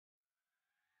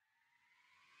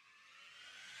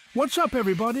What's up,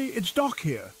 everybody? It's Doc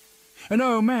here. And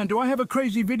oh man, do I have a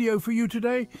crazy video for you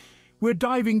today? We're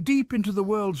diving deep into the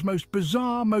world's most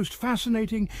bizarre, most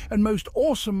fascinating, and most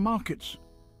awesome markets.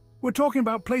 We're talking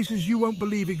about places you won't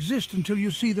believe exist until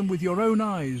you see them with your own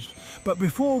eyes. But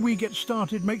before we get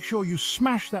started, make sure you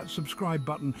smash that subscribe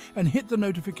button and hit the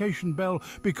notification bell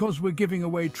because we're giving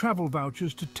away travel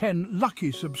vouchers to 10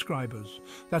 lucky subscribers.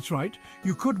 That's right,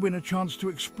 you could win a chance to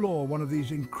explore one of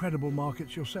these incredible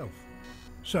markets yourself.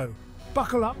 So,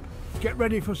 buckle up, get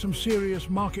ready for some serious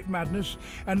market madness,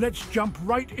 and let's jump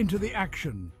right into the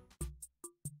action.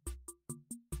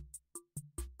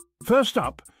 First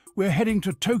up, we're heading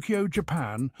to Tokyo,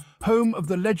 Japan, home of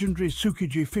the legendary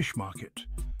Tsukiji fish market.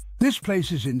 This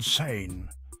place is insane.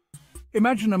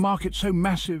 Imagine a market so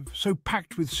massive, so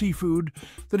packed with seafood,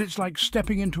 that it's like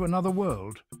stepping into another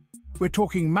world. We're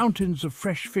talking mountains of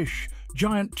fresh fish,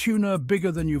 giant tuna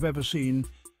bigger than you've ever seen,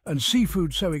 and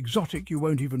seafood so exotic you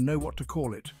won't even know what to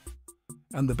call it.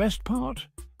 And the best part?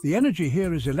 The energy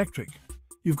here is electric.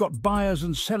 You've got buyers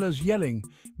and sellers yelling,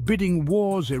 bidding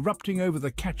wars erupting over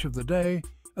the catch of the day,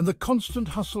 and the constant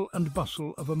hustle and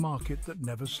bustle of a market that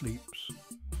never sleeps.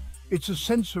 It's a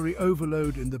sensory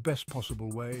overload in the best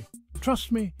possible way.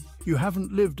 Trust me, you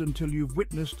haven't lived until you've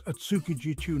witnessed a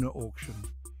Tsukiji tuna auction.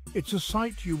 It's a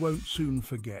sight you won't soon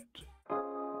forget.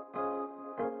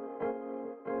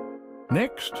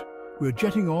 Next, we're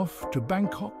jetting off to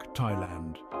Bangkok,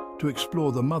 Thailand, to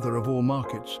explore the mother of all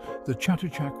markets, the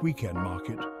Chatuchak weekend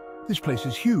market. This place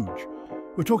is huge.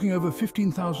 We're talking over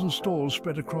 15,000 stalls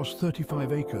spread across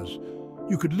 35 acres.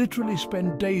 You could literally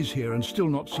spend days here and still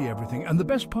not see everything. And the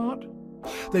best part?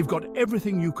 They've got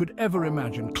everything you could ever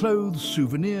imagine. Clothes,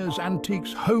 souvenirs,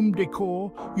 antiques, home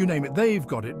decor, you name it, they've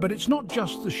got it. But it's not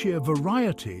just the sheer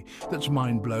variety that's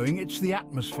mind-blowing, it's the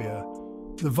atmosphere.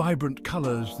 The vibrant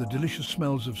colours, the delicious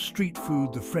smells of street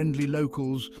food, the friendly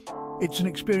locals. It's an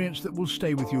experience that will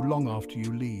stay with you long after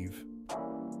you leave.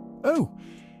 Oh,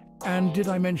 and did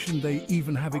I mention they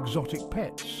even have exotic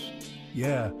pets?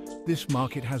 Yeah, this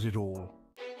market has it all.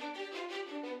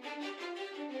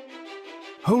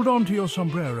 Hold on to your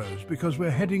sombreros because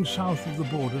we're heading south of the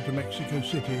border to Mexico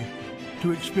City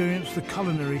to experience the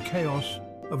culinary chaos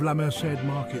of La Merced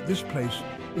market. This place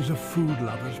is a food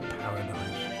lover's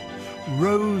paradise.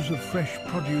 Rows of fresh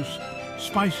produce,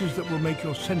 spices that will make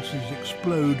your senses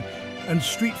explode, and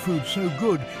street food so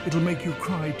good it'll make you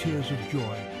cry tears of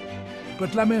joy.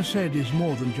 But La Merced is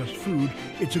more than just food,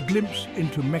 it's a glimpse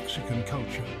into Mexican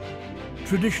culture.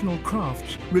 Traditional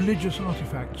crafts, religious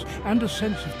artifacts, and a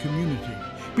sense of community.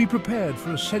 Be prepared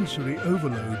for a sensory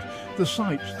overload. The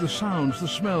sights, the sounds, the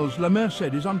smells, La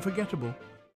Merced is unforgettable.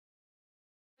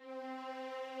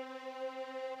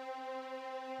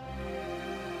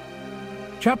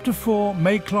 Chapter 4,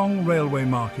 Maeklong Railway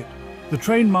Market. The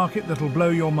train market that'll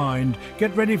blow your mind.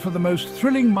 Get ready for the most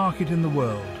thrilling market in the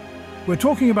world. We're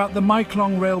talking about the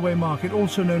Maeklong Railway Market,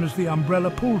 also known as the Umbrella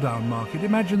Pull-Down Market.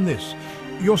 Imagine this.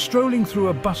 You're strolling through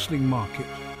a bustling market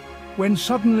when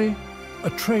suddenly a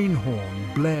train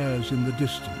horn blares in the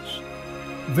distance.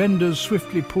 Vendors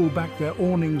swiftly pull back their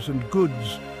awnings and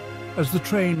goods as the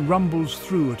train rumbles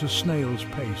through at a snail's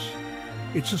pace.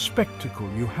 It's a spectacle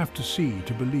you have to see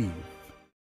to believe.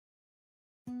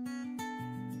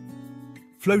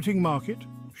 Floating market,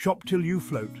 shop till you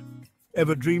float.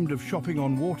 Ever dreamed of shopping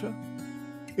on water?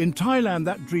 In Thailand,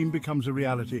 that dream becomes a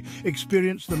reality.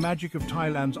 Experience the magic of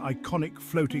Thailand's iconic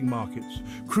floating markets.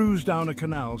 Cruise down a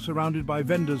canal surrounded by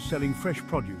vendors selling fresh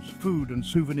produce, food and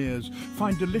souvenirs.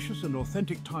 Find delicious and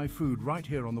authentic Thai food right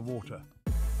here on the water.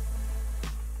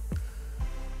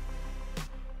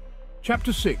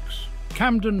 Chapter 6,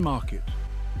 Camden Market,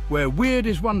 where weird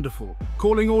is wonderful,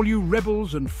 calling all you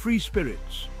rebels and free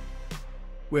spirits.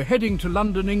 We're heading to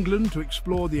London, England to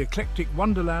explore the eclectic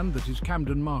wonderland that is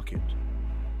Camden Market.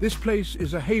 This place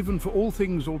is a haven for all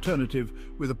things alternative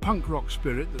with a punk rock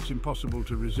spirit that's impossible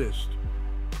to resist.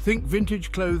 Think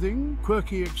vintage clothing,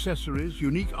 quirky accessories,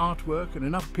 unique artwork and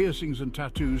enough piercings and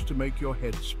tattoos to make your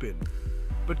head spin.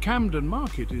 But Camden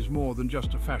Market is more than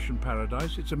just a fashion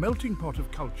paradise, it's a melting pot of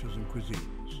cultures and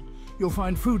cuisines. You'll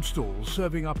find food stalls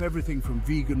serving up everything from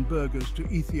vegan burgers to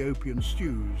Ethiopian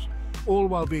stews, all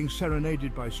while being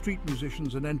serenaded by street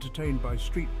musicians and entertained by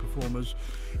street performers.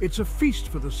 It's a feast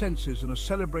for the senses and a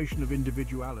celebration of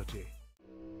individuality.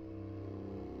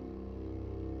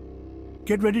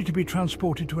 Get ready to be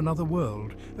transported to another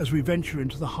world as we venture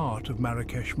into the heart of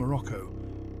Marrakech, Morocco,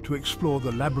 to explore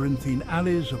the labyrinthine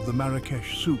alleys of the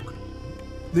Marrakech Souk.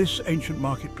 This ancient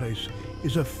marketplace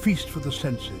is a feast for the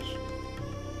senses.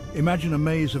 Imagine a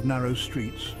maze of narrow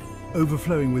streets,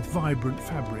 overflowing with vibrant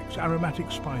fabrics,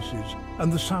 aromatic spices,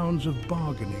 and the sounds of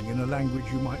bargaining in a language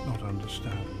you might not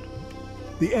understand.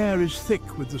 The air is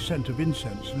thick with the scent of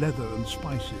incense, leather and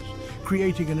spices,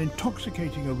 creating an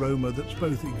intoxicating aroma that's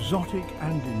both exotic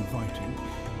and inviting.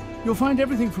 You'll find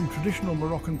everything from traditional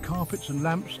Moroccan carpets and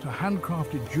lamps to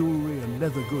handcrafted jewellery and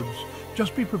leather goods.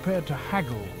 Just be prepared to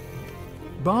haggle.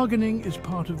 Bargaining is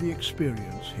part of the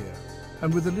experience here,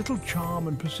 and with a little charm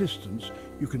and persistence,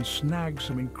 you can snag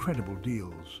some incredible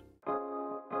deals.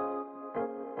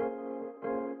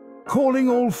 Calling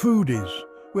all foodies,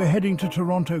 we're heading to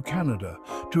Toronto, Canada,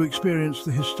 to experience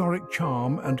the historic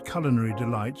charm and culinary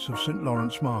delights of St.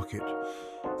 Lawrence Market.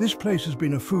 This place has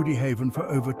been a foodie haven for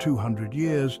over 200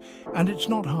 years, and it's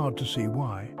not hard to see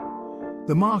why.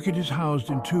 The market is housed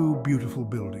in two beautiful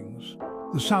buildings: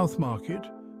 the South Market,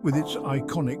 with its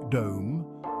iconic dome,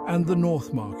 and the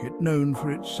North Market, known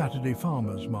for its Saturday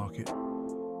Farmers Market.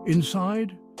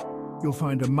 Inside, you'll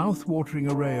find a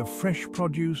mouth-watering array of fresh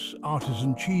produce,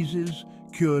 artisan cheeses,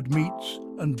 cured meats,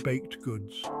 and baked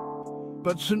goods.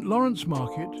 But St. Lawrence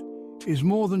Market is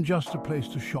more than just a place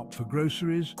to shop for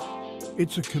groceries.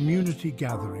 It's a community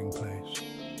gathering place.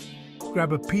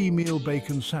 Grab a pea meal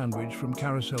bacon sandwich from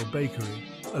Carousel Bakery,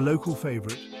 a local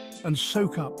favourite, and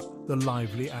soak up the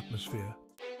lively atmosphere.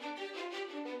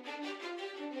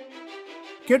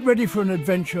 Get ready for an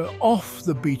adventure off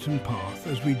the beaten path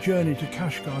as we journey to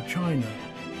Kashgar, China,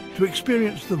 to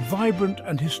experience the vibrant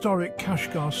and historic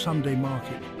Kashgar Sunday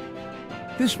Market.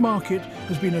 This market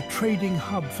has been a trading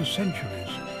hub for centuries,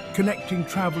 connecting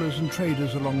travellers and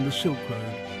traders along the Silk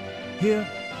Road. Here,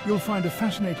 you'll find a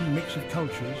fascinating mix of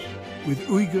cultures, with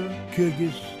Uyghur,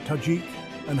 Kyrgyz, Tajik,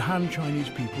 and Han Chinese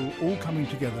people all coming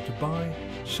together to buy,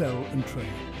 sell and trade.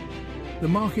 The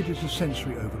market is a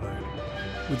sensory overload,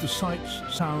 with the sights,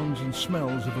 sounds and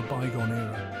smells of a bygone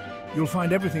era. You'll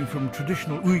find everything from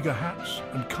traditional Uyghur hats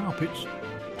and carpets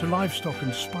to livestock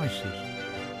and spices.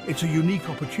 It's a unique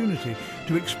opportunity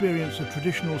to experience a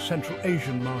traditional Central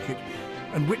Asian market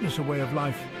and witness a way of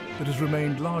life that has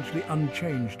remained largely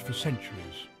unchanged for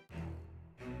centuries.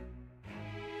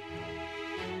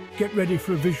 Get ready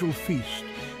for a visual feast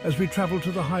as we travel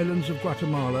to the highlands of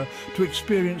Guatemala to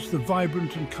experience the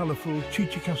vibrant and colourful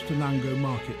Chichicastenango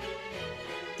market.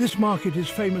 This market is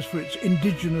famous for its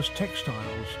indigenous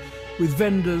textiles, with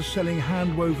vendors selling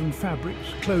hand-woven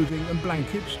fabrics, clothing and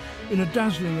blankets in a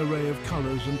dazzling array of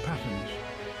colours and patterns.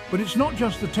 But it's not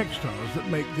just the textiles that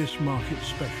make this market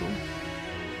special.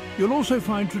 You'll also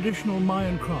find traditional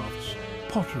Mayan crafts,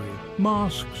 pottery,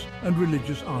 masks and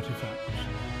religious artifacts.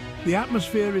 The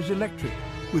atmosphere is electric,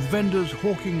 with vendors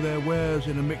hawking their wares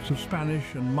in a mix of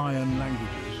Spanish and Mayan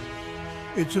languages.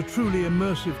 It's a truly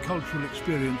immersive cultural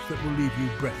experience that will leave you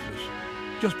breathless.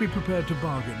 Just be prepared to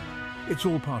bargain. It's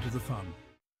all part of the fun.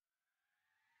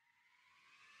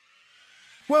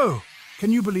 Whoa!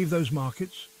 Can you believe those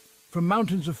markets? From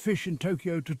mountains of fish in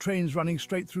Tokyo to trains running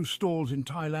straight through stalls in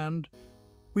Thailand.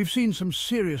 We've seen some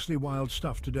seriously wild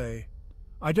stuff today.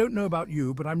 I don't know about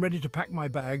you, but I'm ready to pack my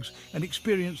bags and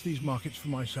experience these markets for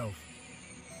myself.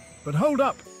 But hold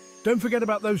up! Don't forget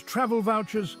about those travel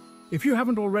vouchers. If you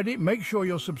haven't already, make sure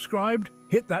you're subscribed,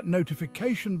 hit that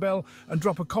notification bell and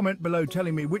drop a comment below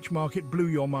telling me which market blew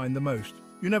your mind the most.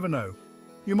 You never know.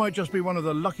 You might just be one of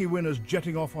the lucky winners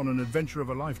jetting off on an adventure of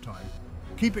a lifetime.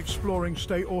 Keep exploring,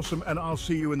 stay awesome, and I'll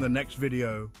see you in the next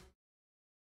video.